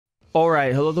All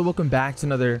right, hello there, welcome back to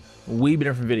another wee bit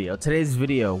different video. Today's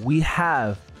video, we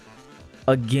have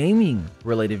a gaming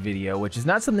related video, which is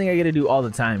not something I get to do all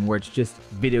the time, where it's just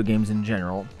video games in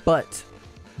general. But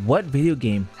what video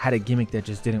game had a gimmick that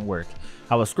just didn't work?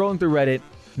 I was scrolling through Reddit,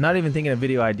 not even thinking of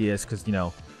video ideas because, you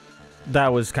know,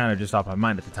 that was kind of just off my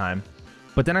mind at the time.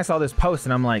 But then I saw this post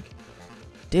and I'm like,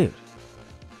 dude,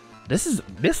 this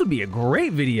would be a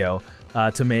great video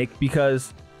to make,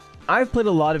 because I've played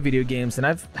a lot of video games and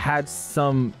I've had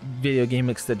some video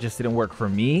gimmicks that just didn't work for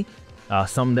me,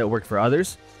 some that worked for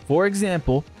others. For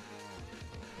example,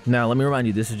 now let me remind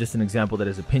you, this is just an example that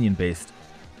is opinion based.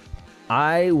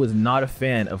 I was not a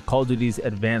fan of Call of Duty's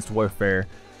Advanced Warfare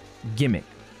gimmick,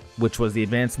 which was the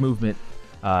advanced movement.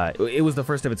 It was the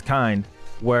first of its kind,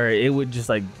 where it would just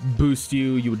like boost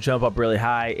you, you would jump up really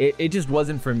high. It just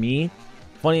wasn't for me.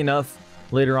 Funny enough,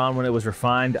 later on when it was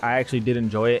refined, I actually did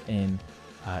enjoy it in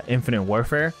Infinite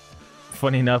Warfare.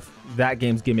 Funny enough, that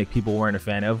game's gimmick people weren't a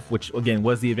fan of, which again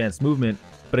was the advanced movement,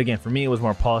 but again for me it was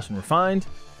more polished and refined.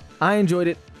 I enjoyed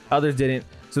it, others didn't.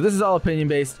 So this is all opinion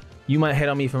based. You might hate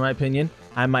on me for my opinion,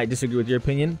 I might disagree with your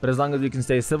opinion, but as long as we can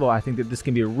stay civil, I think that this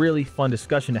can be a really fun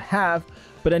discussion to have.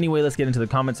 But anyway, let's get into the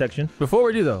comment section. Before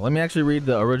we do though, let me actually read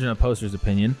the original poster's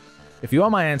opinion. If you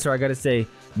want my answer, I gotta say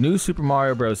New Super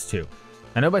Mario Bros. 2.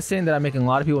 I know by saying that I'm making a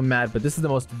lot of people mad, but this is the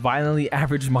most violently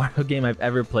average Mario game I've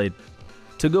ever played.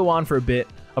 To go on for a bit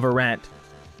of a rant,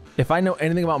 if I know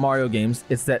anything about Mario games,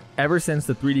 it's that ever since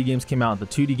the 3D games came out, the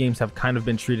 2D games have kind of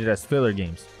been treated as filler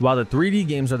games, while the 3D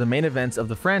games are the main events of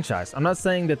the franchise. I'm not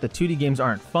saying that the 2D games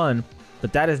aren't fun,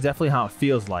 but that is definitely how it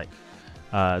feels like.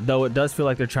 Though it does feel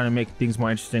like they're trying to make things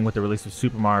more interesting with the release of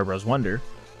Super Mario Bros. Wonder.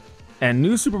 And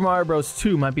New Super Mario Bros.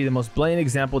 2 might be the most blatant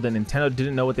example that Nintendo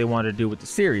didn't know what they wanted to do with the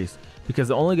series, because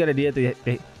the only good idea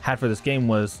they had for this game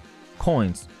was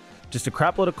coins. Just a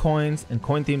crap load of coins and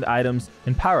coin-themed items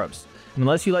and power-ups. And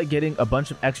unless you like getting a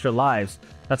bunch of extra lives,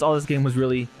 that's all this game was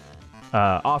really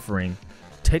offering.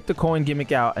 Take the coin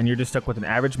gimmick out and you're just stuck with an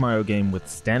average Mario game with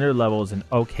standard levels and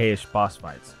okay-ish boss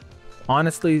fights.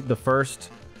 Honestly, the first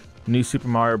New Super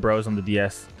Mario Bros. On the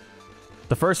DS,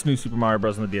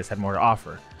 had more to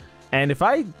offer. And if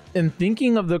I am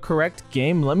thinking of the correct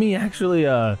game, let me actually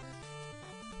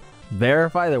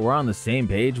verify that we're on the same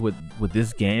page with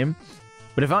this game.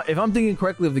 But if I'm thinking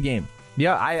correctly of the game,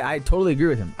 yeah, I totally agree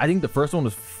with him. I think the first one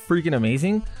was freaking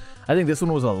amazing. I think this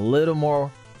one was a little more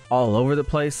all over the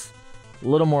place, a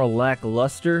little more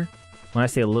lackluster. When I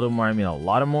say a little more, I mean a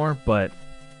lot more. But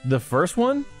the first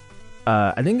one,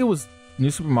 I think it was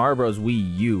New Super Mario Bros.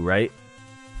 Wii U, right?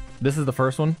 This is the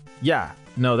first one? Yeah.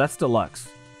 No, that's Deluxe.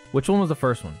 Which one was the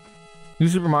first one? New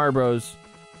Super Mario Bros.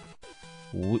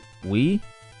 Wii?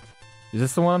 Is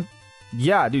this the one?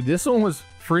 Yeah, dude, this one was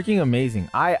freaking amazing.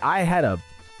 I had a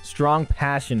strong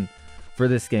passion for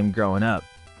this game growing up.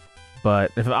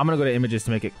 But if I'm gonna go to images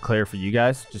to make it clear for you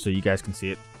guys, just so you guys can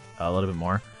see it a little bit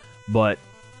more. But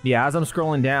yeah, as I'm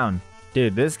scrolling down,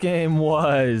 dude, this game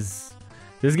was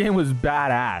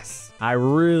badass. I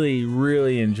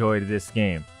really enjoyed this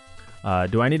game.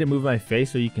 Do I need to move my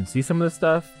face so you can see some of the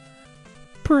stuff?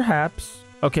 Perhaps.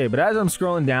 Okay, but as I'm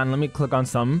scrolling down, let me click on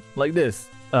something like this.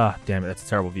 Damn it, that's a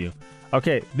terrible view.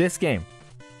 Okay, this game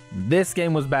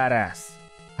was badass.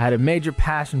 I had a major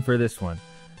passion for this one.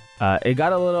 It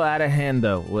got a little out of hand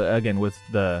though, again with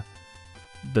the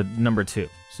number 2,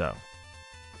 so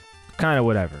kind of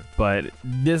whatever. But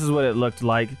this is what it looked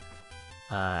like.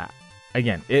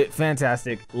 Again,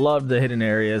 fantastic. Loved the hidden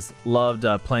areas. Loved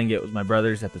playing it with my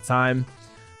brothers at the time.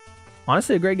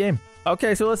 Honestly, a great game.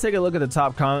 Okay, so let's take a look at the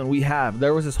top comment we have.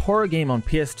 There was this horror game on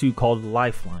PS2 called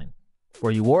Lifeline,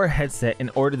 where you wore a headset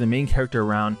and ordered the main character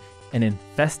around an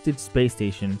infested space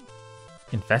station.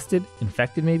 Infected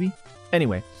maybe?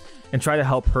 Anyway, and try to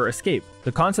help her escape.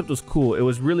 The concept was cool. It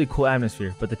was really cool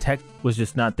atmosphere, but the tech was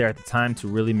just not there at the time to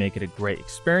really make it a great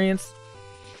experience.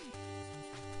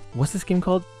 What's this game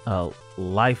called?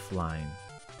 Lifeline.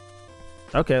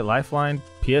 Okay, Lifeline,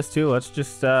 PS2. Let's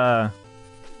just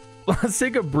let's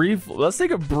take a brief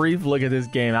look at this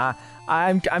game.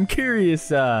 I'm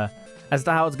curious as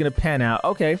to how it's gonna pan out.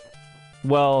 Okay,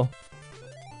 well,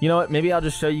 you know what? Maybe I'll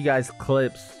just show you guys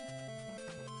clips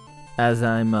as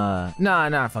I'm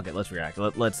nah, fuck it. Let's react.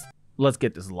 Let's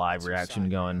get this live reaction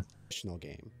going.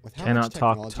 Game. With how Cannot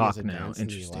much talk now. In the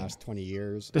Interesting. last 20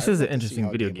 years, This I'd is like an to see interesting how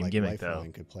a video game game like gimmick, though.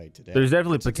 Lifeline could play today. There's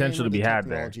definitely It's a game potential where to be the had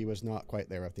there. technology was not quite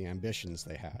there with the ambitions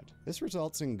they had. This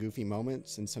results in goofy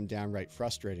moments and some downright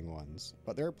frustrating ones,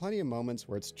 but there are plenty of moments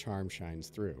where its charm shines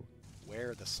through.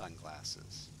 Wear the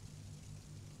sunglasses.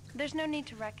 There's no need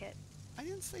to wreck it. I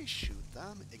didn't say shoot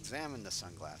them. Examine the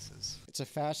sunglasses. It's a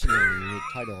fascinating and unique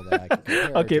title that I can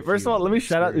compare Okay, to first of few all, let other me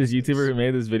shout out this YouTuber who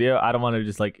made this video. I don't want to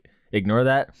just like ignore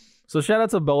that. So shout out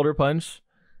to Boulder Punch.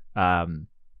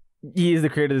 He is the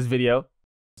creator of this video.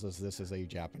 This is a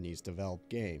Japanese developed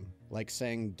game, like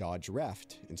saying dodge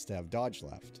left instead of dodge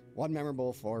left. One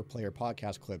memorable 4-player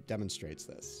podcast clip demonstrates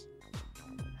this.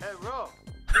 Hey, Ro.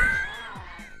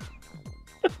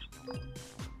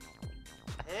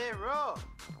 Hey, Ro.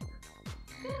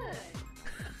 Good.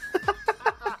 Now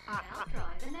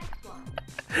try the next one.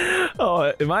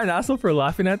 Oh, am I an asshole for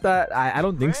laughing at that? I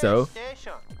don't think so.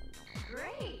 Station.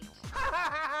 Great.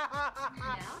 Now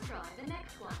try the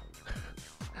next one.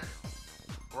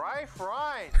 Right. Good.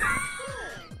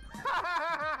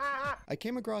 I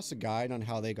came across a guide on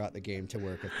how they got the game to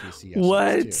work with PC.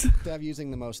 What? Instead of using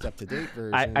the most up-to-date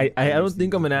version, I don't used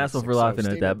think the I'm an asshole for 1.60 laughing at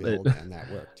stable that, build, but and that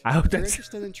worked. I hope If you're that's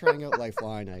interested in trying out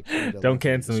Lifeline, I included a Don't link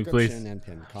in the cancel me, please. description and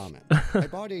pinned comment. I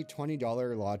bought a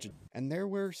 $20 Logic, and there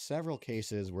were several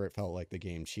cases where it felt like the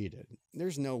game cheated.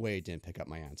 There's no way it didn't pick up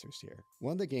my answers here.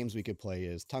 One of the games we could play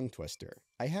is Tongue Twister.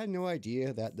 I had no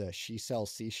idea that the She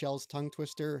Sells Seashells tongue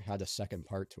twister had a second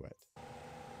part to it.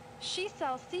 She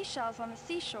sells seashells on the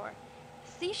seashore.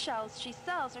 Seashells she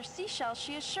sells are seashells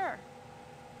she is sure.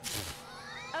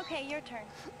 Okay, your turn.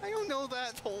 I don't know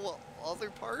that whole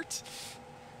other part.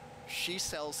 She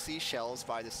sells seashells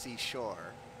by the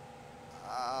seashore.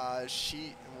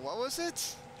 What was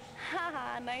it?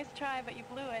 Haha, nice try, but you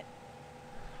blew it.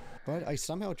 But I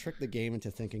somehow tricked the game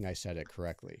into thinking I said it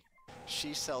correctly.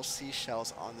 She sells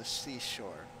seashells on the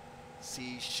seashore.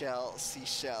 Seashells,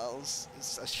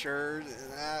 assured.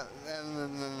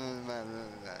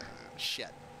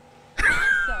 Shit.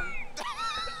 Awesome.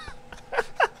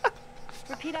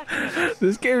 Repeat after me.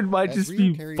 this game might As just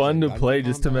Rio be carries fun a to gun play,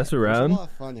 just to combat, mess there's around. a lot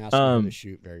of fun asking her to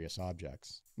shoot various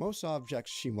objects. Most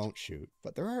objects she won't shoot,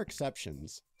 but there are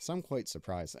exceptions, some quite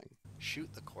surprising.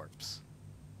 Shoot the corpse.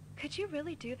 Could you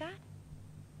really do that?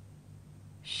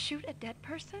 Shoot a dead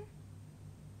person?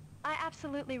 I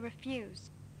absolutely refuse.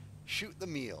 Shoot the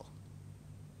meal.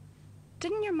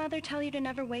 Didn't your mother tell you to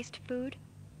never waste food?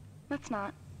 Let's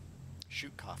not.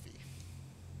 Shoot coffee.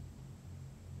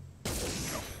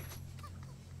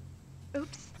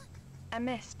 Oops. I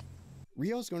missed.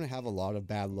 Rio's going to have a lot of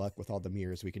bad luck with all the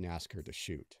mirrors we can ask her to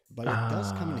shoot, but it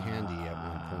does come in handy at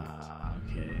one point.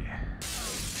 Okay.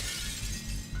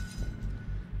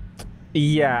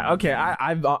 Yeah. Okay.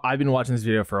 I've been watching this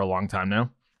video for a long time now.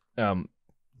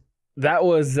 That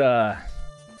was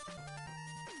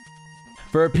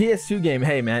for a PS2 game.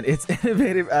 Hey man, it's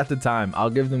innovative at the time. I'll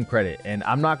give them credit, and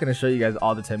I'm not gonna show you guys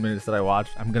all the 10 minutes that I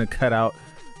watched. I'm gonna cut out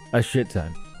a shit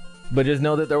ton, but just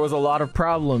know that there was a lot of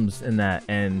problems in that.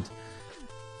 And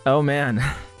oh man,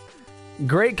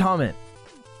 great comment.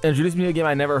 Introduced me to a game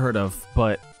I never heard of,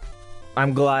 but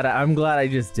I'm glad I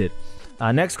just did.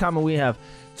 Next comment we have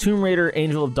Tomb Raider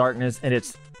Angel of Darkness and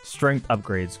its strength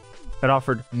upgrades. It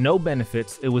offered no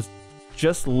benefits. It was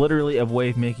just literally a way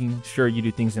of making sure you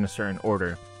do things in a certain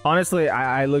order. Honestly,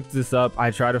 I looked this up.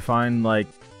 I tried to find like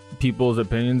people's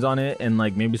opinions on it and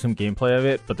like maybe some gameplay of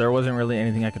it, but there wasn't really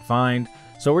anything I could find.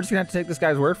 So we're just gonna have to take this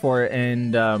guy's word for it.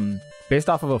 And based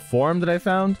off of a forum that I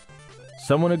found,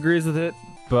 someone agrees with it,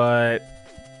 but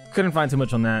couldn't find too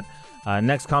much on that.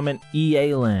 Next comment,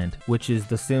 EA Land, which is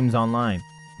The Sims Online.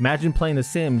 Imagine playing The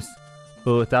Sims,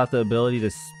 but without the ability to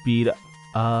speed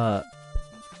up.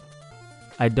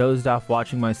 I dozed off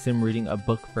watching my sim reading a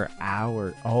book for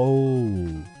hours.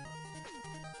 Oh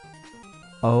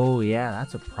yeah,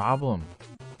 that's a problem.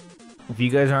 If you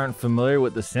guys aren't familiar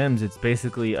with The Sims, it's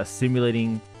basically a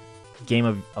simulating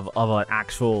game of an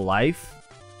actual life,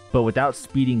 but without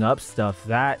speeding up stuff.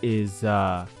 That is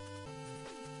how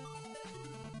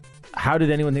did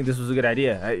anyone think this was a good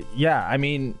idea? Yeah, I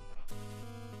mean,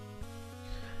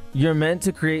 you're meant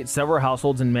to create several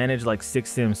households and manage like 6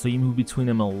 sims, so you move between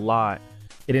them a lot.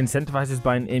 It incentivizes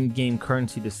buying in-game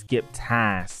currency to skip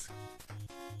tasks.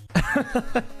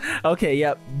 Okay,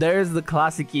 yep. There's the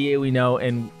classic EA we know,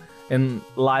 and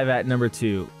live at number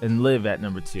 2 and live at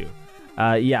number 2.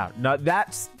 Yeah, now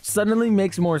that suddenly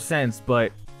makes more sense.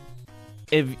 But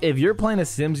if you're playing a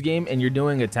Sims game and you're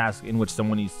doing a task in which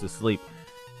someone needs to sleep,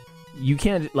 you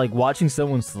can't like watching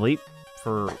someone sleep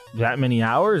for that many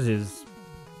hours is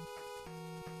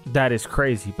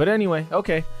crazy. But anyway,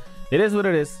 okay. It is what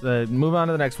it is. Move on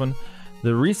to the next one.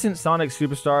 The recent Sonic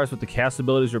Superstars with the chaos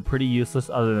abilities are pretty useless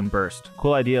other than burst.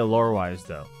 Cool idea lore-wise,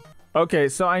 though. Okay,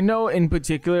 so I know in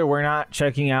particular we're not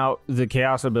checking out the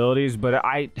chaos abilities, but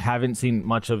I haven't seen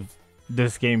much of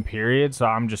this game, period. So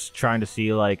I'm just trying to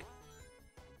see, like,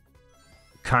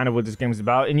 kind of what this game is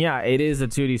about. And yeah, it is a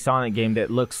 2D Sonic game that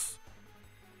looks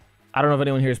I don't know if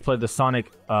anyone here has played the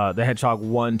Sonic the Hedgehog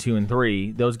 1, 2, and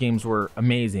 3. Those games were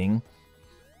amazing.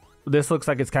 This looks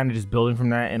like it's kind of just building from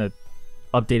that in a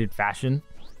updated fashion.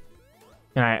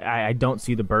 And I don't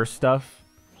see the burst stuff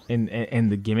in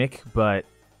the gimmick, but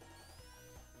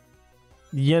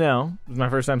you know, it's my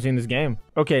first time seeing this game.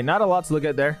 Okay, not a lot to look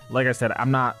at there. Like I said,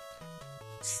 I'm not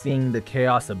seeing the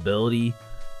chaos ability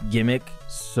gimmick,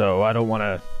 so I don't want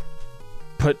to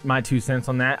put my 2 cents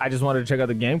on that. I just wanted to check out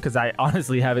the game because I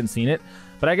honestly haven't seen it,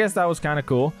 but I guess that was kind of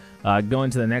cool. Going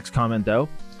to the next comment though.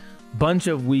 Bunch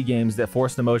of Wii games that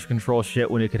force the motion control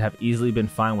shit when it could have easily been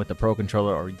fine with the Pro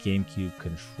Controller or GameCube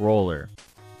controller.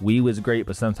 Wii was great,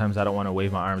 but sometimes I don't want to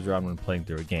wave my arms around when playing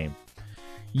through a game.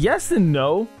 Yes and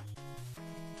no,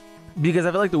 because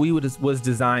I feel like the Wii was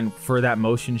designed for that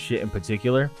motion shit in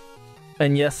particular.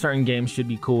 And yes, certain games should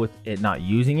be cool with it not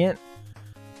using it.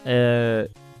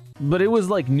 But it was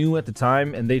like new at the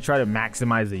time, and they try to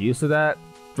maximize the use of that.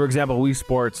 For example, Wii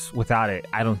Sports without it,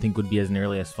 I don't think would be as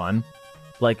nearly as fun.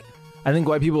 Like, I think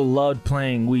why people loved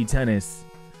playing Wii Tennis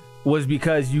was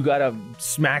because you gotta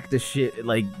smack the shit,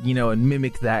 like, you know, and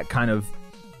mimic that kind of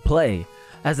play.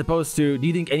 As opposed to, do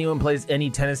you think anyone plays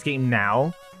any tennis game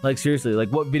now? Like, seriously, like,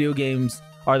 what video games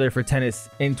are there for tennis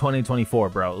in 2024,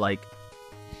 bro? Like,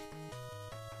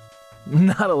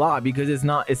 not a lot, because it's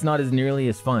not as nearly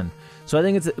as fun. So I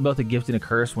think it's both a gift and a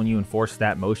curse when you enforce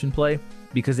that motion play,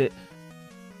 because it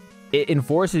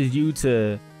enforces you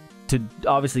to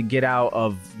obviously get out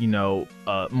of, you know,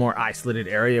 a more isolated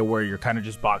area where you're kind of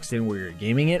just boxed in where you're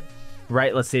gaming it,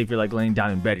 right? Let's say if you're like laying down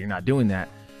in bed, you're not doing that.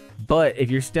 But if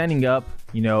you're standing up,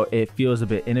 you know, it feels a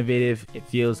bit innovative. It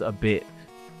feels a bit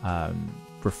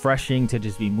refreshing to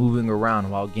just be moving around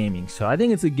while gaming. So I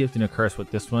think it's a gift and a curse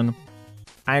with this one.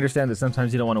 I understand that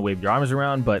sometimes you don't want to wave your arms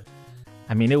around, but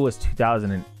I mean, it was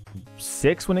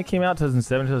 2006 when it came out,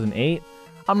 2007, 2008.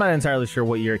 I'm not entirely sure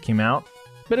what year it came out,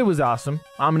 but it was awesome.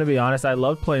 I'm going to be honest, I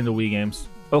loved playing the Wii games.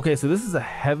 Okay, so this is a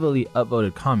heavily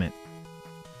upvoted comment.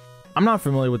 I'm not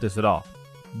familiar with this at all.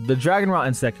 The Dragon Rot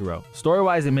in Sekiro.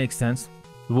 Story-wise, it makes sense.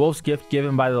 The wolf's gift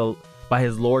given by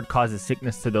his lord causes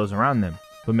sickness to those around them,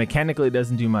 but mechanically it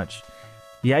doesn't do much.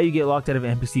 Yeah, you get locked out of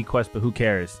an NPC quest, but who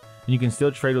cares? And you can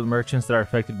still trade with merchants that are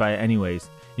affected by it anyways,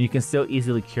 and you can still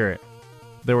easily cure it.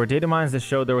 There were data mines that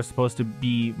showed there was supposed to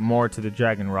be more to the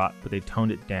Dragon Rot, but they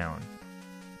toned it down.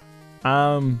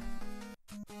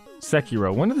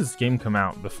 Sekiro, when did this game come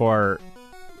out before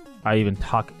I even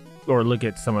talk or look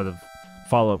at some of the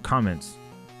follow-up comments?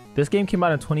 This game came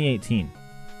out in 2018.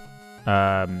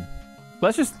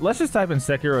 Let's just type in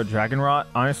Sekiro Dragon Rot,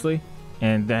 honestly,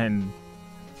 and then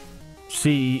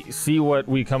see what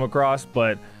we come across.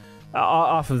 But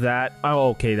off of that, oh,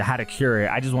 okay, how to cure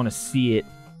it. I just want to see it.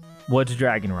 What's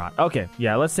Dragon Rot? Okay,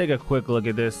 yeah, let's take a quick look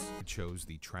at this. It shows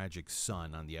the tragic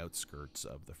son on the outskirts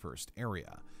of the first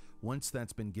area. Once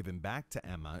that's been given back to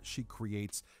Emma, she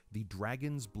creates the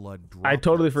Dragon's Blood drop. I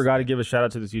totally forgot to give a shout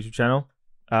out to this YouTube channel.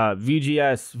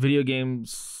 VGS, Video Game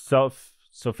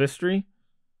Sophistry.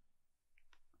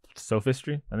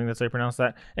 Sophistry, I think that's how you pronounce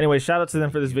that. Anyway, shout out to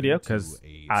them for this video, because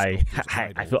I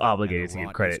feel obligated to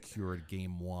give credit. Cured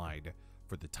game-wide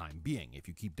for the time being. If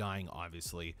you keep dying,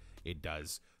 obviously, it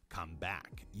does come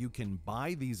back. You can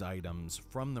buy these items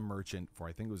from the merchant for,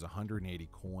 I think it was 180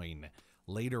 coin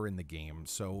later in the game.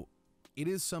 So it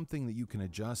is something that you can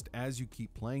adjust as you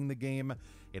keep playing the game.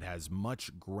 It has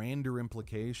much grander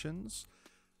implications.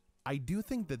 I do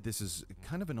think that this is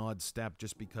kind of an odd step,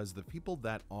 just because the people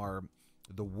that are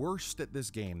the worst at this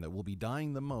game, that will be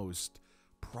dying the most,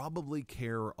 probably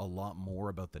care a lot more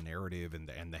about the narrative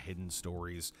and the hidden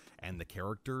stories and the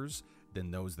characters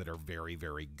than those that are very,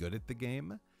 very good at the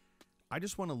game. I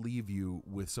just want to leave you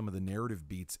with some of the narrative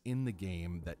beats in the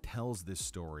game that tells this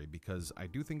story, because I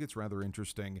do think it's rather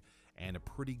interesting and a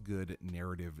pretty good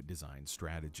narrative design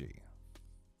strategy.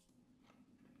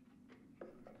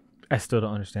 I still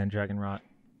don't understand Dragon Rot.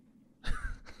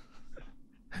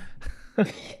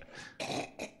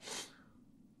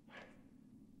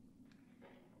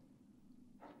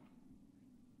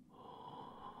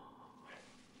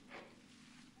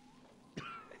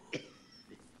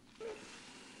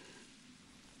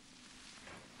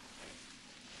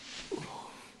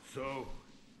 So,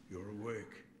 you're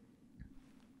awake.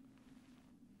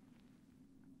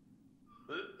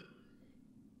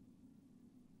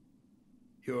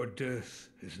 Your death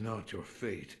is not your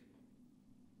fate.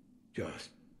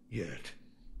 Just yet.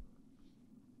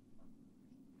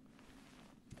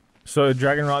 So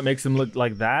Dragon Rot makes him look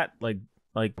like that? Like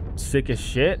sick as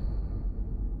shit?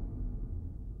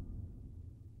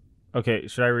 Okay,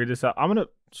 should I read this out?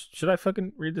 Should I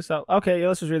fucking read this out? Okay, yeah,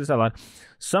 let's just read this out loud.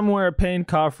 Somewhere a pain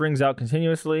cough rings out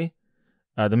continuously.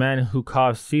 The man who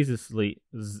coughs ceaselessly,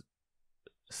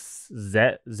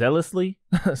 zealously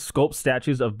sculpts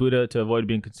statues of Buddha to avoid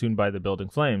being consumed by the building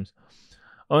flames.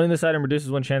 Owning this item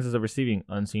reduces one's chances of receiving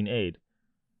unseen aid.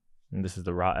 And this is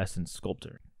the raw essence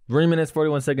sculptor. 3 minutes,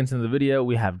 41 seconds into the video,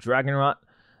 we have Dragon Rot.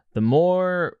 The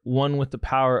more one with the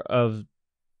power of...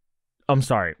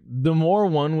 The more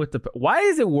one with the... Why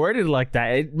is it worded like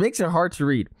that? It makes it hard to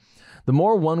read. The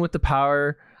more one with the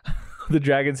power of the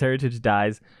dragon's heritage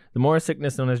dies, the more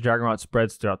sickness known as Dragon Rot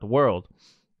spreads throughout the world.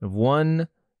 If one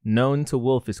known to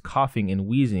wolf is coughing and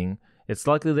wheezing, it's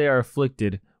likely they are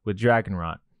afflicted with Dragon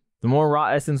Rot. The more raw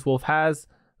essence wolf has,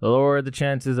 the lower the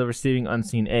chances of receiving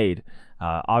unseen aid.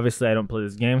 Obviously, I don't play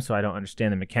this game, so I don't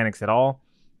understand the mechanics at all.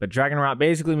 But Dragon Rot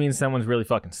basically means someone's really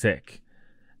fucking sick.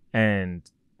 And,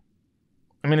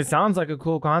 I mean, it sounds like a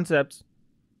cool concept.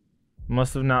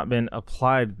 Must have not been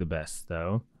applied the best,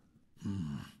 though.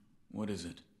 What is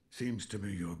it? Seems to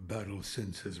me your battle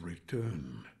sense has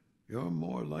returned. You're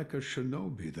more like a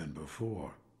shinobi than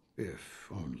before, if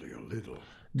only a little.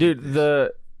 Dude,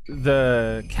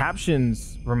 the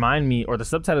captions remind me, or the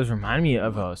subtitles remind me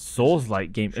of a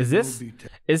Souls-like game. Is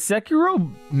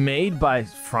Sekiro made by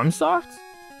FromSoft?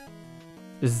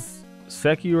 Is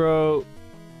Sekiro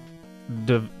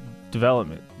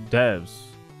development devs?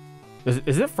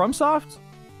 Is it FromSoft?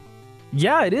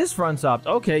 Yeah, it is FromSoft.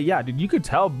 Okay, yeah, dude, you could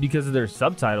tell because of their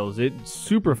subtitles. It's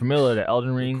super familiar to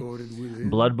Elden Ring,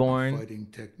 Bloodborne.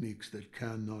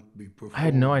 I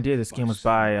had no idea this game was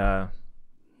by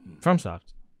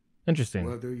FromSoft. Interesting.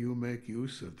 Whether you make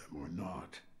use of them or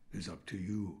not is up to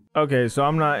you. Okay, so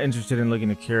I'm not interested in looking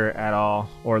to cure it at all,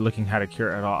 or looking how to cure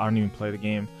it at all. I don't even play the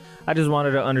game. I just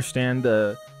wanted to understand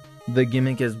the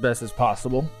gimmick as best as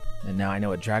possible. And now I know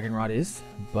what Dragon Rot is,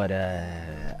 but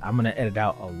I'm going to edit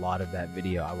out a lot of that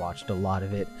video. I watched a lot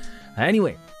of it.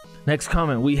 Anyway, next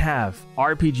comment, we have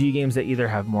RPG games that either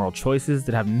have moral choices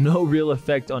that have no real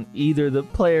effect on either the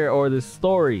player or the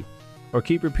story, or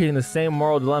keep repeating the same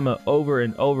moral dilemma over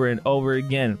and over and over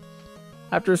again.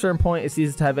 After a certain point, it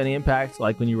ceases to have any impact,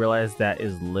 like when you realize that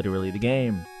is literally the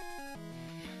game.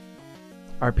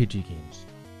 RPG games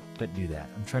that do that.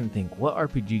 I'm trying to think, what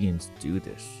RPG games do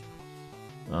this?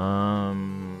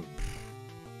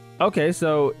 Okay,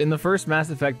 so in the first Mass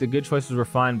Effect, the good choices were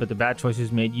fine, but the bad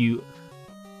choices made you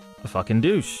a fucking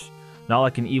douche. Not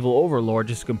like an evil overlord,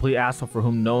 just a complete asshole for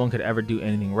whom no one could ever do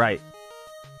anything right.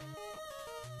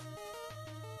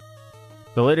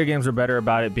 The later games are better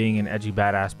about it being an edgy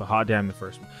badass, but hot damn the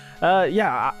first one.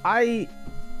 Yeah, I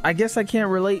guess I can't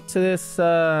relate to this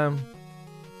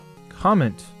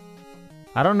comment.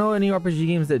 I don't know any RPG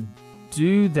games that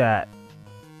do that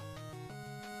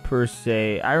per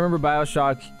se. I remember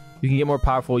BioShock, you can get more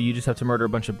powerful, you just have to murder a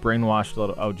bunch of brainwashed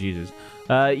little... Oh, Jesus.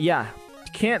 Yeah,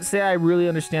 can't say I really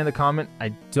understand the comment.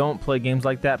 I don't play games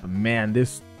like that, but man,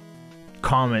 this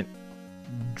comment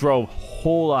drove a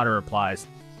whole lot of replies.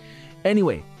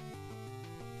 Anyway,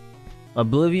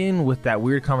 Oblivion with that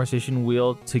weird conversation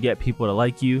wheel to get people to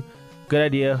like you. Good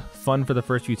idea, fun for the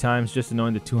first few times, just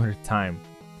annoying the 200th time.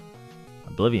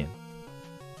 Oblivion.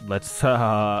 Let's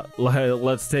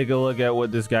take a look at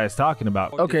what this guy's talking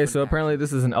about. Okay, so apparently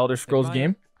this is an Elder Scrolls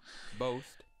game.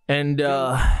 And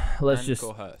let's just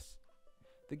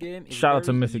the game is shout out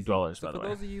to very Mythic easy. Dwellers, So by the for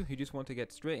way. those of you who just want to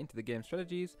get straight into the game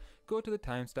strategies, go to the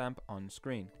timestamp on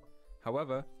screen.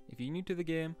 However, if you're new to the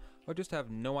game or just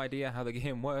have no idea how the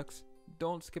game works,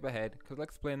 don't skip ahead because I'll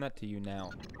explain that to you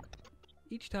now.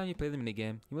 Each time you play the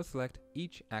minigame, you must select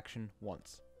each action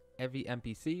once. Every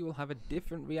NPC will have a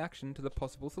different reaction to the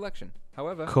possible selection.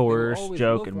 However, they will Coerce, always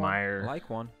joke, love admire, one, like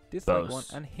one, dislike one,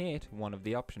 boast. and hate one of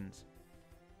the options.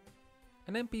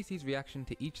 An NPC's reaction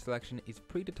to each selection is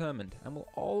predetermined and will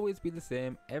always be the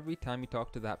same every time you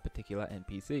talk to that particular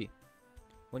NPC.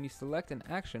 When you select an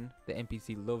action the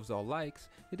NPC loves or likes,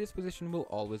 the disposition will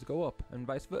always go up, and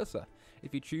vice versa.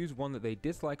 If you choose one that they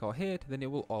dislike or hate, then it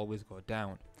will always go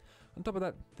down. On top of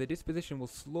that, the disposition will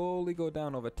slowly go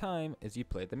down over time as you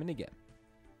play the minigame.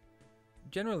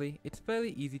 Generally, it's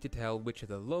fairly easy to tell which are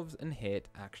the loves and hate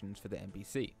actions for the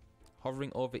NPC.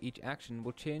 Hovering over each action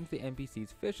will change the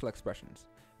NPC's facial expressions,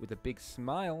 with a big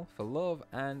smile for love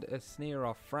and a sneer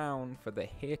or frown for the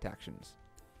hate actions.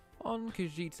 On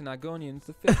Khajiits and Argonians,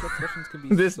 the facial expressions can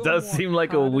be This does somewhat seem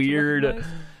like a harder to weird...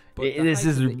 recognize, but the This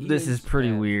height of the is ears,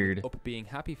 pretty with weird. up being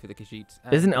happy for the Khajiits,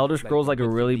 and Isn't Elder Scrolls like a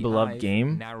width of really the beloved eyes,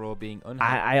 game? narrow being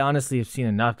unhappy. I honestly have seen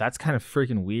enough. That's kind of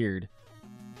freaking weird.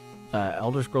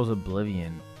 Elder Scrolls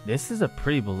Oblivion. This is a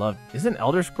pretty beloved... Isn't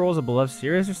Elder Scrolls a beloved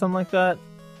series or something like that?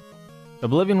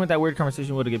 Oblivion with that weird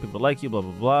conversation would get people to like you, blah,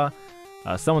 blah,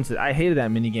 blah. Someone said, I hated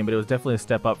that minigame, but it was definitely a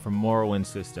step up from Morrowind's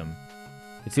system.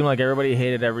 It seemed like everybody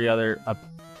hated every other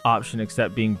option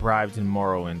except being bribed in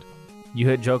Morrowind. You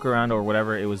hit joke around or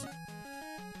whatever it was,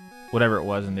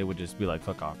 and they would just be like,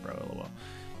 fuck off, bro, lol.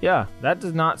 Yeah, that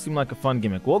does not seem like a fun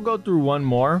gimmick. We'll go through one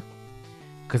more,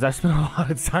 because I spent a lot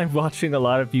of time watching a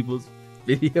lot of people's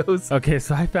videos. Okay,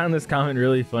 so I found this comment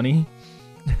really funny.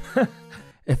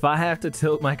 If I have to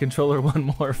tilt my controller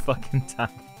one more fucking time.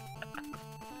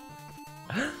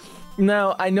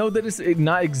 Now, I know that it's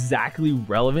not exactly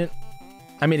relevant.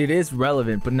 I mean, it is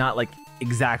relevant, but not like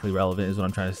exactly relevant is what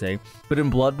I'm trying to say. But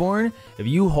in Bloodborne, if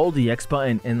you hold the X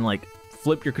button and like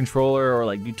flip your controller or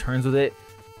like do turns with it,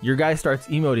 your guy starts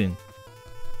emoting.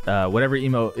 Whatever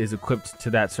emote is equipped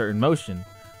to that certain motion.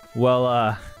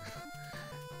 Well,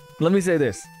 let me say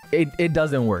this. It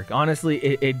doesn't work. Honestly,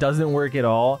 it doesn't work at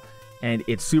all. And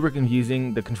it's super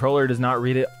confusing. The controller does not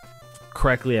read it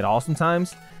correctly at all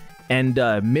sometimes. And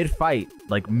mid-fight,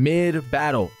 like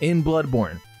mid-battle in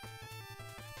Bloodborne.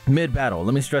 Mid-battle,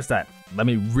 let me stress that. Let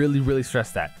me really, really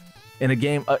stress that. In a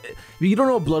game, if you don't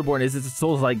know what Bloodborne is, it's a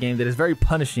Souls-like game that is very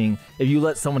punishing if you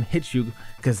let someone hit you.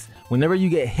 Because whenever you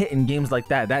get hit in games like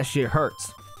that, that shit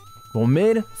hurts. Well,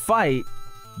 mid-fight,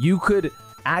 you could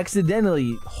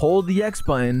accidentally hold the X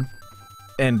button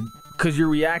and because you're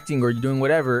reacting or you're doing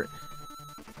whatever,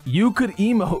 you could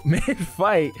emote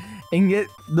mid-fight and get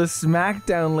the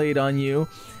smackdown laid on you,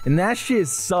 and that shit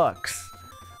sucks.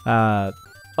 A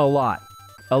lot.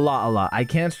 I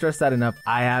can't stress that enough.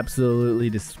 I absolutely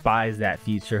despise that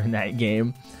feature in that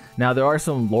game. Now, there are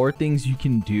some lore things you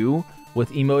can do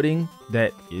with emoting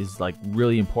that is like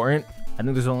really important. I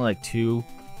think there's only like 2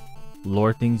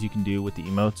 lore things you can do with the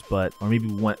emotes, but or maybe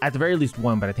 1, at the very least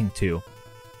 1, but I think 2.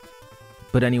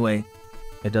 But anyway,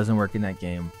 it doesn't work in that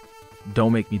game.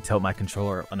 Don't make me tilt my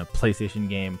controller on a PlayStation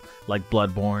game like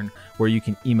Bloodborne where you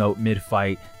can emote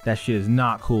mid-fight. That shit is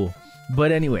not cool.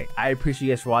 But anyway, I appreciate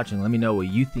you guys for watching. Let me know what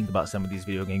you think about some of these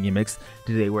video game gimmicks.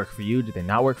 Did they work for you? Did they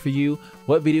not work for you?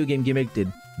 What video game gimmick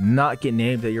did not get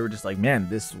named that you were just like, man,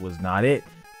 this was not it?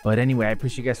 But anyway, I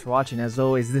appreciate you guys for watching. As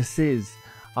always, this is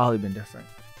All We've Been Different.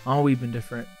 All We've Been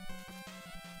Different.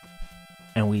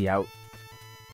 And we out.